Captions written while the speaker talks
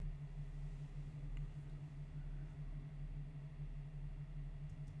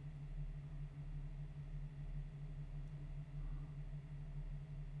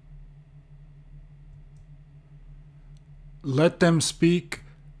Let them speak.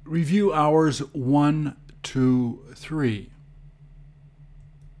 Review hours 1, 2, 3.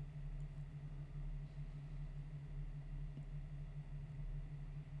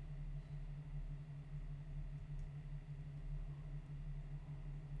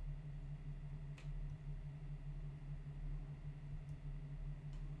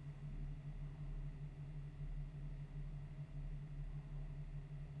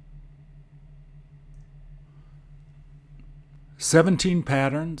 "17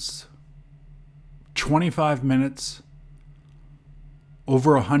 patterns, 25 minutes,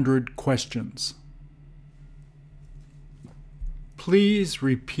 over 100 questions. Please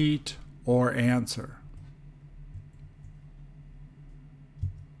repeat or answer."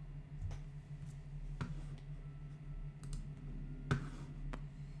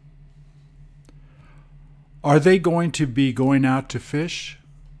 Are they going to be going out to fish?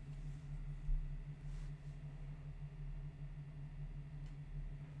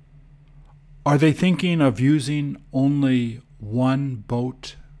 Are they thinking of using only one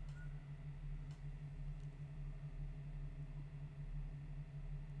boat?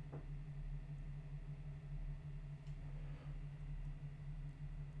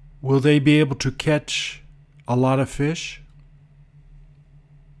 Will they be able to catch a lot of fish?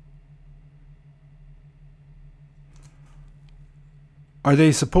 Are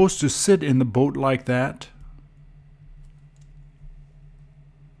they supposed to sit in the boat like that?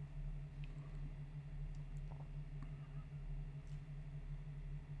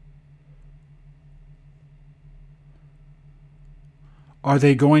 Are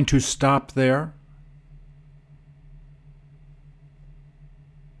they going to stop there?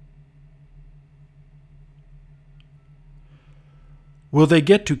 Will they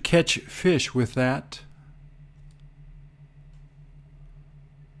get to catch fish with that?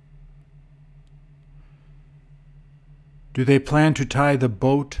 Do they plan to tie the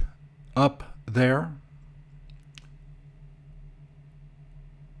boat up there?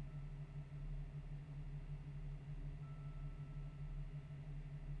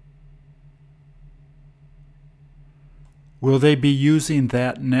 Will they be using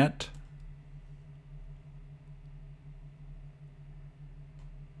that net?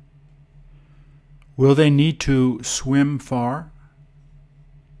 Will they need to swim far?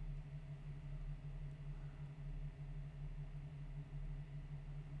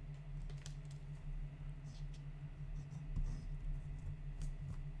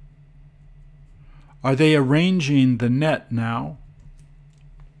 Are they arranging the net now?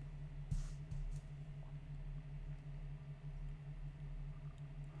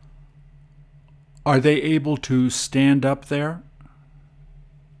 Are they able to stand up there?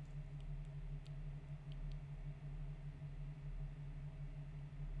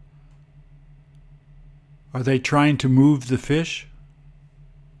 Are they trying to move the fish?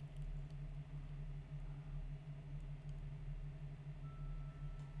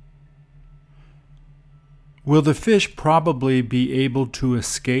 Will the fish probably be able to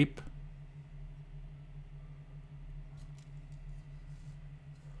escape?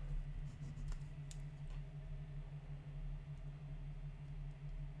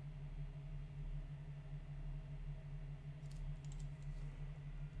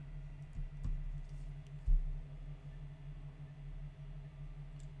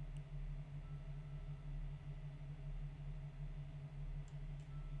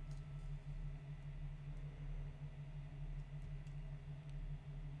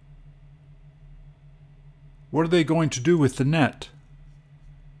 What are they going to do with the net?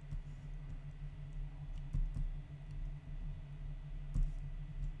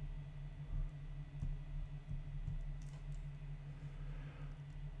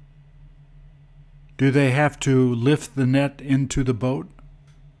 Do they have to lift the net into the boat?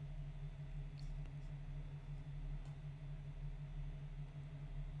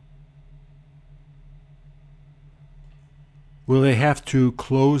 Will they have to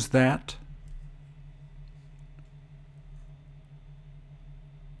close that?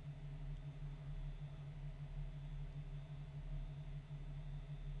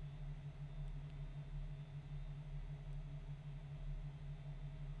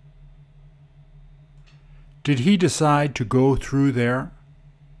 Did he decide to go through there?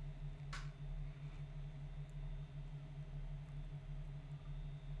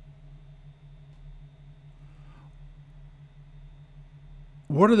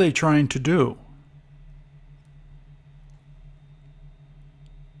 What are they trying to do?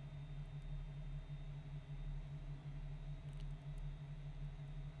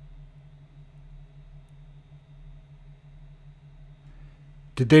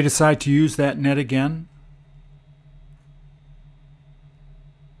 Did they decide to use that net again?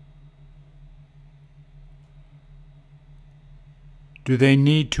 Do they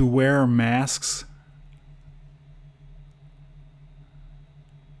need to wear masks?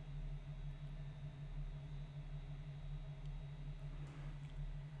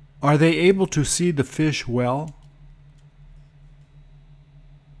 Are they able to see the fish well?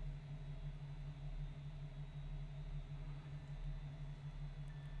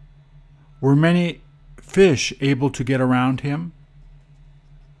 Were many fish able to get around him?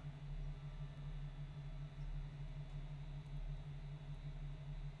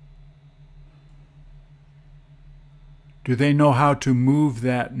 Do they know how to move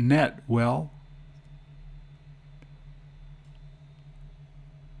that net well?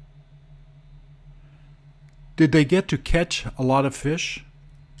 Did they get to catch a lot of fish?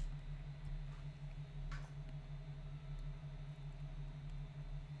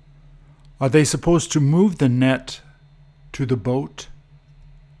 Are they supposed to move the net to the boat?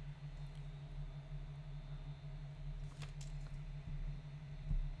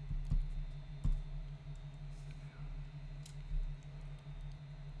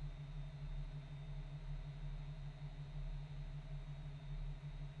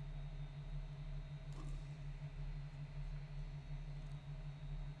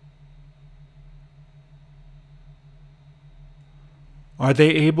 Are they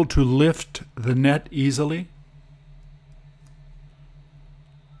able to lift the net easily?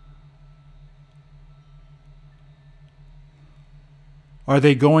 Are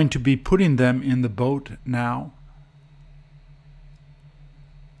they going to be putting them in the boat now?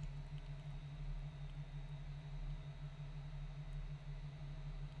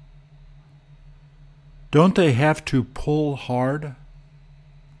 Don't they have to pull hard?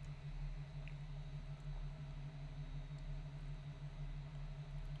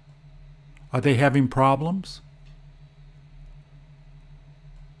 Are they having problems?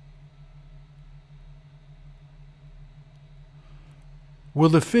 Will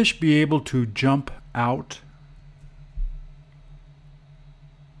the fish be able to jump out?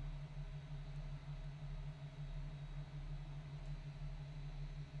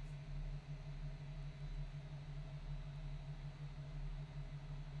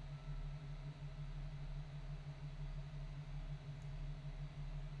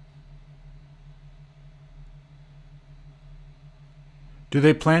 Do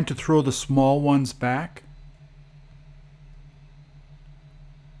they plan to throw the small ones back?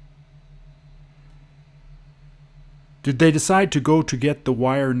 Did they decide to go to get the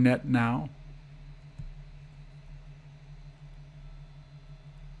wire net now?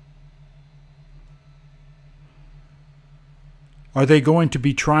 Are they going to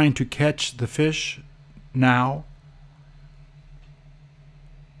be trying to catch the fish now?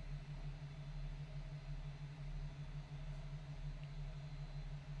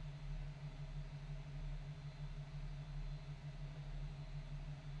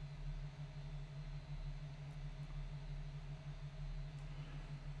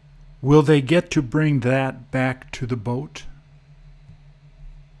 Will they get to bring that back to the boat?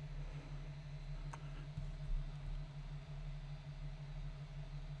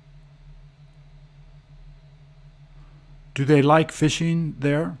 Do they like fishing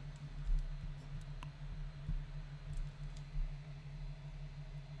there?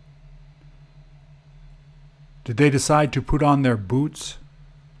 Did they decide to put on their boots?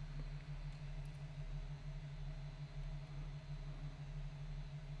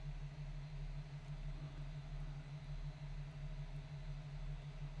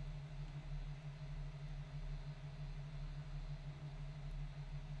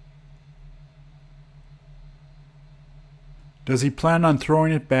 Does he plan on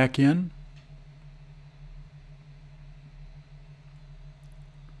throwing it back in?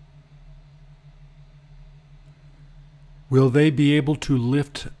 Will they be able to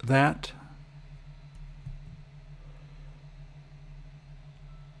lift that?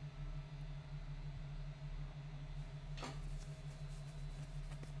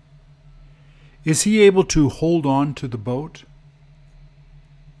 Is he able to hold on to the boat?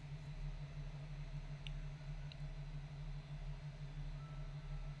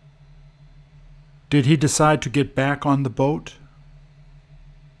 Did he decide to get back on the boat?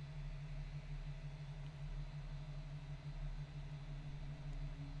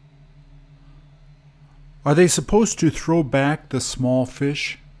 Are they supposed to throw back the small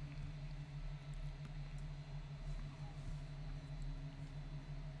fish?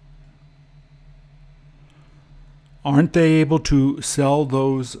 Aren't they able to sell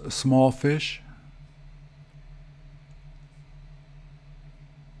those small fish?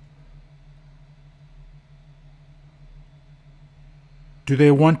 Do they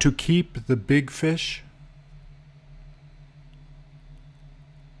want to keep the big fish?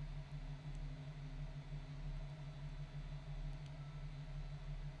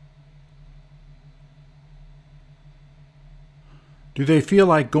 Do they feel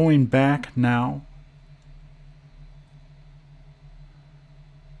like going back now?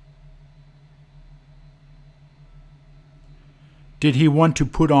 Did he want to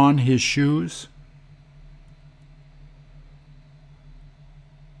put on his shoes?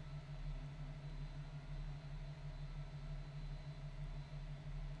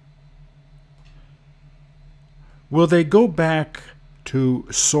 Will they go back to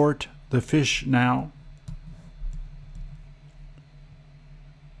sort the fish now?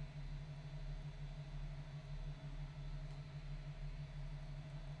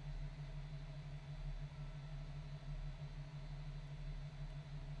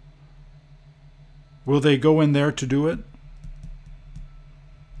 Will they go in there to do it?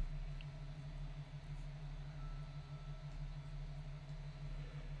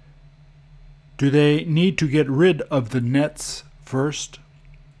 Do they need to get rid of the nets first?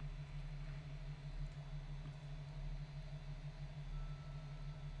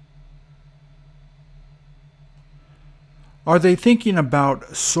 Are they thinking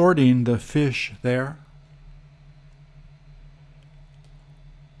about sorting the fish there?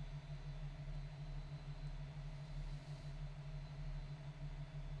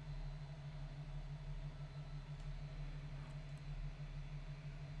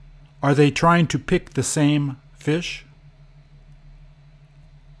 Are they trying to pick the same fish?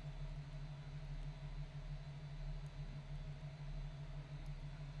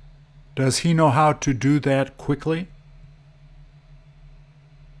 Does he know how to do that quickly?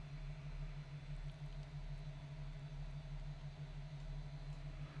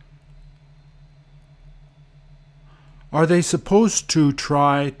 Are they supposed to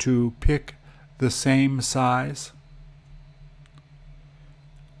try to pick the same size?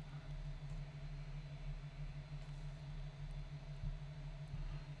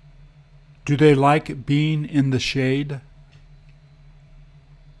 Do they like being in the shade?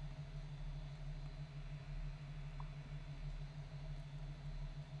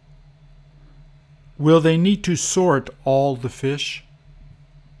 Will they need to sort all the fish?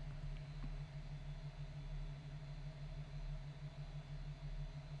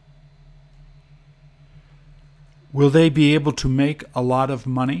 Will they be able to make a lot of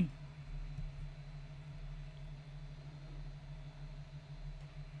money?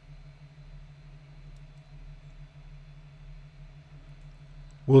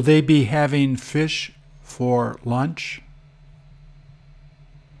 Will they be having fish for lunch?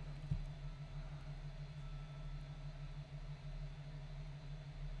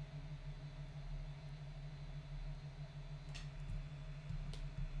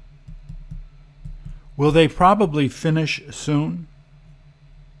 Will they probably finish soon?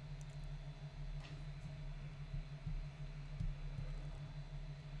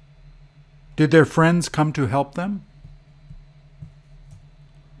 Did their friends come to help them?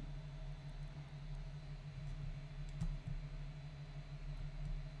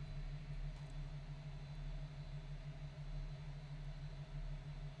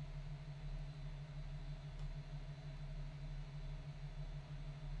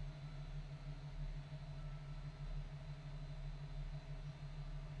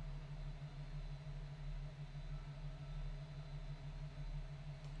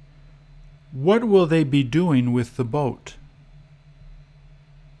 What will they be doing with the boat?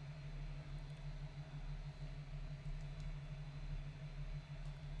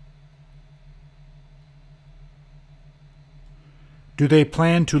 Do they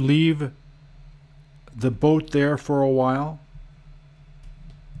plan to leave the boat there for a while?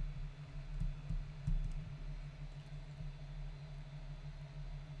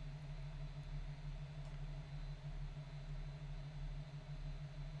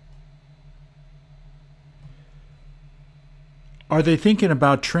 Are they thinking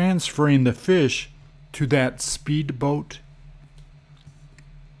about transferring the fish to that speedboat?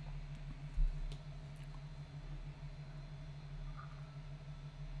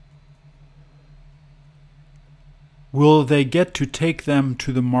 Will they get to take them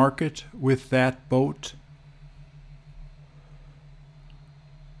to the market with that boat?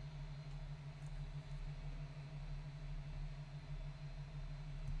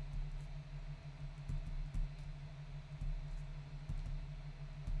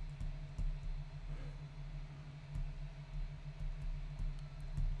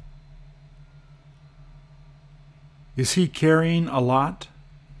 Is he carrying a lot?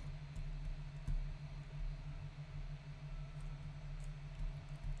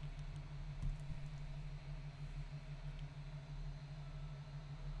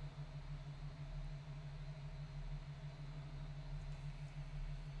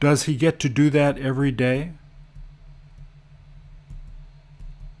 Does he get to do that every day?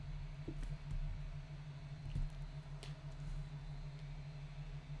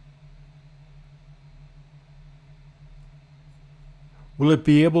 Will it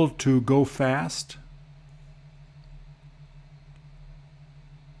be able to go fast?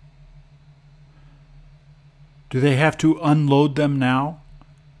 Do they have to unload them now?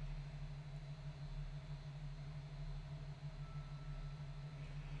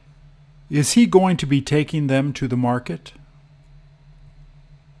 Is he going to be taking them to the market?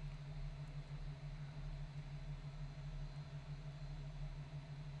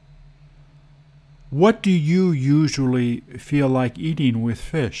 What do you usually feel like eating with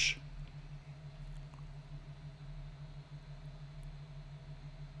fish?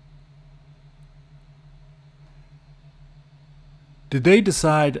 Did they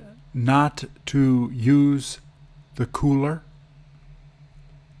decide not to use the cooler?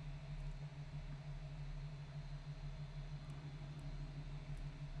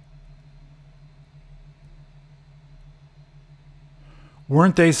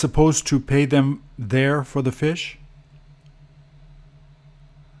 Weren't they supposed to pay them there for the fish?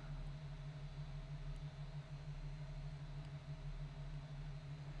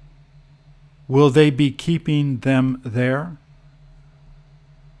 Will they be keeping them there?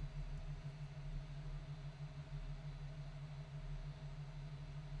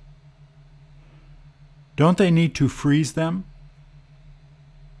 Don't they need to freeze them?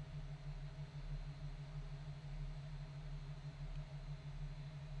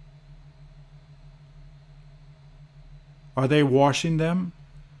 Are they washing them?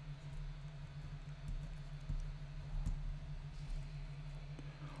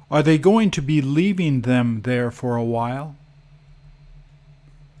 Are they going to be leaving them there for a while?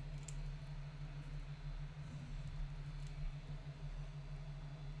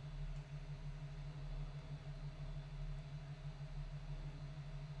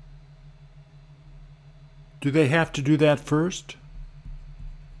 Do they have to do that first?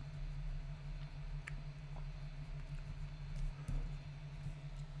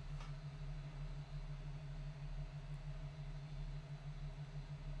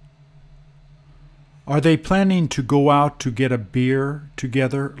 Are they planning to go out to get a beer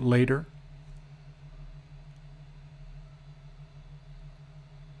together later?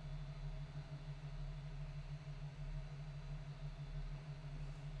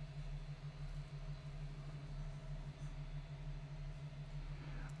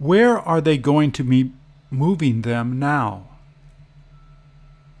 Where are they going to be moving them now?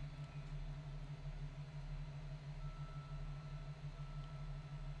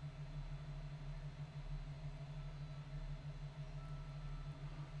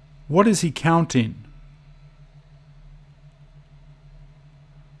 What is he counting?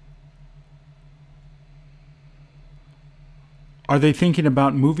 Are they thinking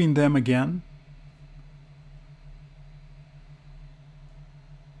about moving them again?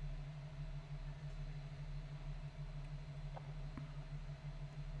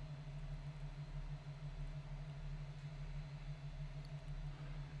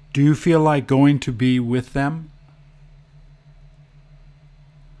 Do you feel like going to be with them?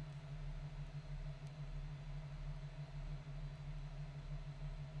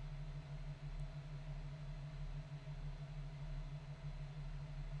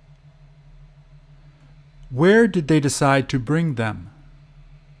 Where did they decide to bring them?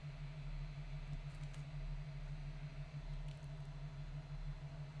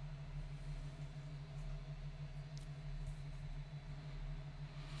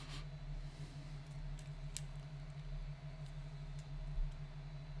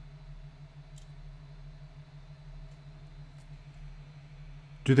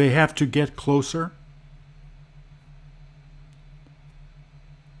 Do they have to get closer?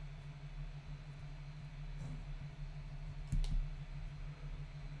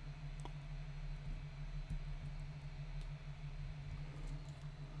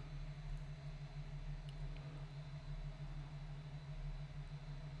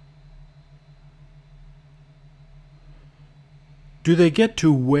 Do they get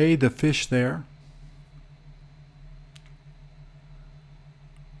to weigh the fish there?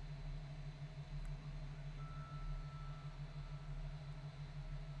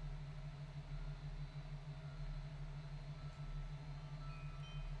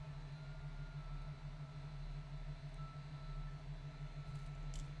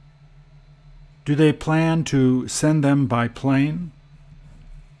 Do they plan to send them by plane?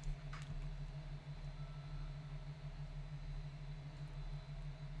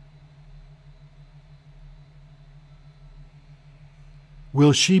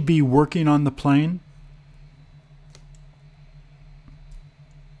 Will she be working on the plane?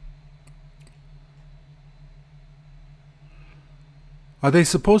 Are they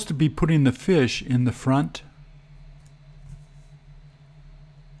supposed to be putting the fish in the front?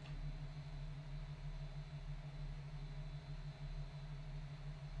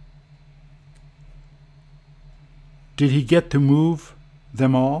 Did he get to move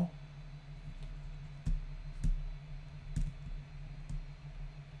them all?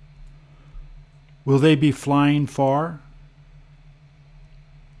 Will they be flying far?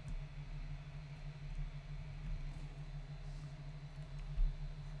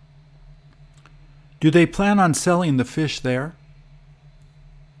 Do they plan on selling the fish there?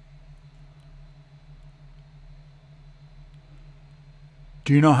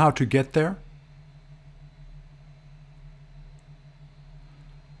 Do you know how to get there?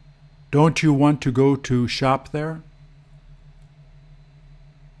 Don't you want to go to shop there?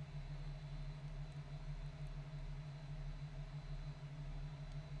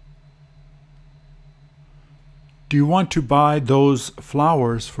 Do you want to buy those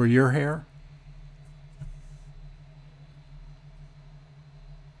flowers for your hair?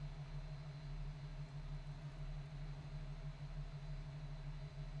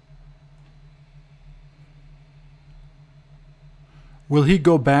 Will he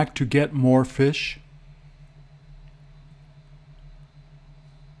go back to get more fish?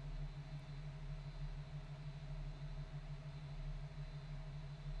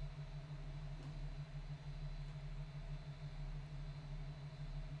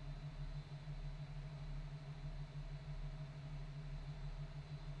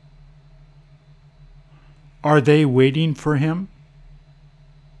 Are they waiting for him?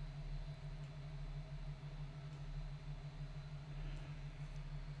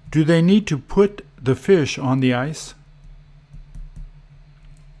 Do they need to put the fish on the ice?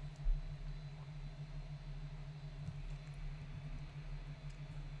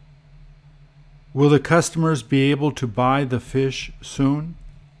 Will the customers be able to buy the fish soon?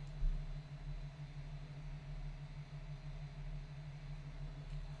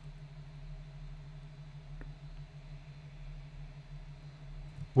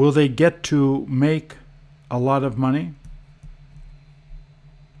 Will they get to make a lot of money?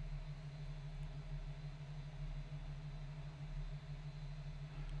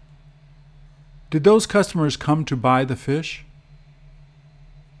 Did those customers come to buy the fish?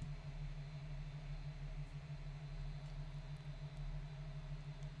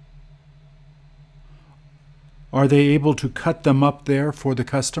 Are they able to cut them up there for the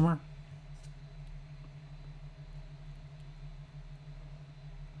customer?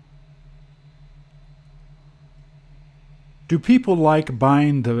 Do people like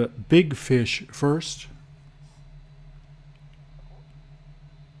buying the big fish first?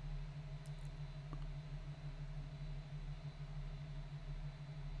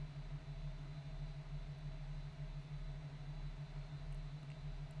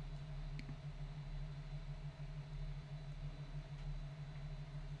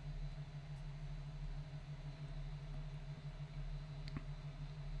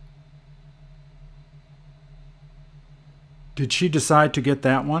 Did she decide to get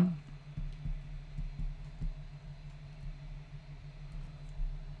that one?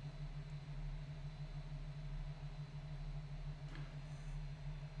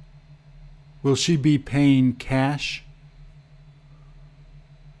 Will she be paying cash?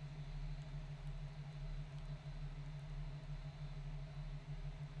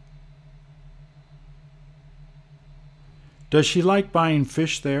 Does she like buying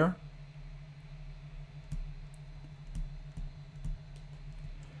fish there?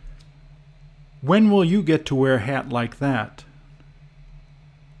 When will you get to wear a hat like that?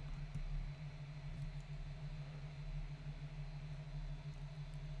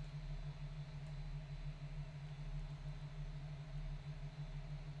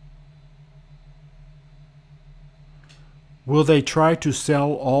 Will they try to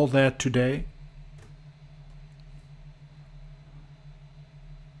sell all that today?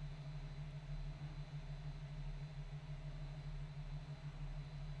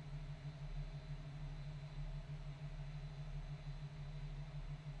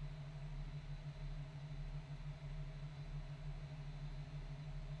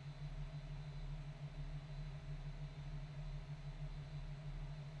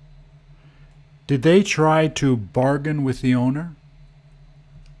 Did they try to bargain with the owner?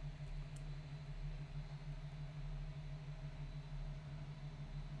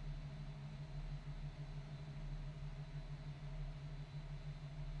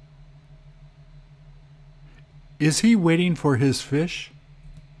 Is he waiting for his fish?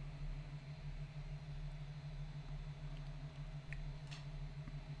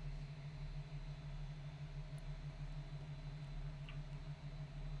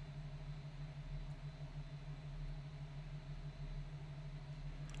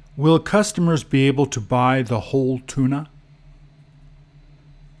 Will customers be able to buy the whole tuna?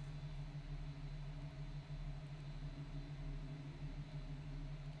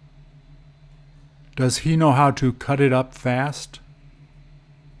 Does he know how to cut it up fast?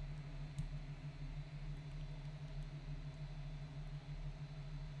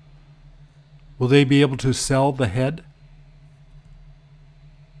 Will they be able to sell the head?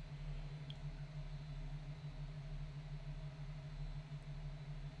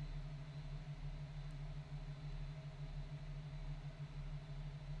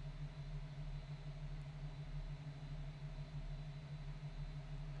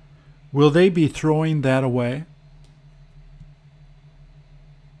 Will they be throwing that away?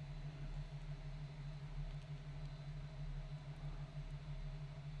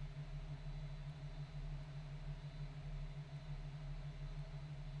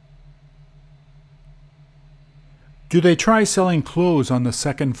 Do they try selling clothes on the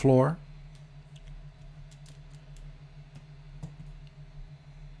second floor?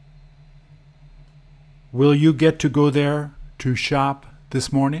 Will you get to go there to shop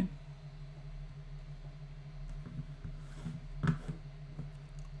this morning?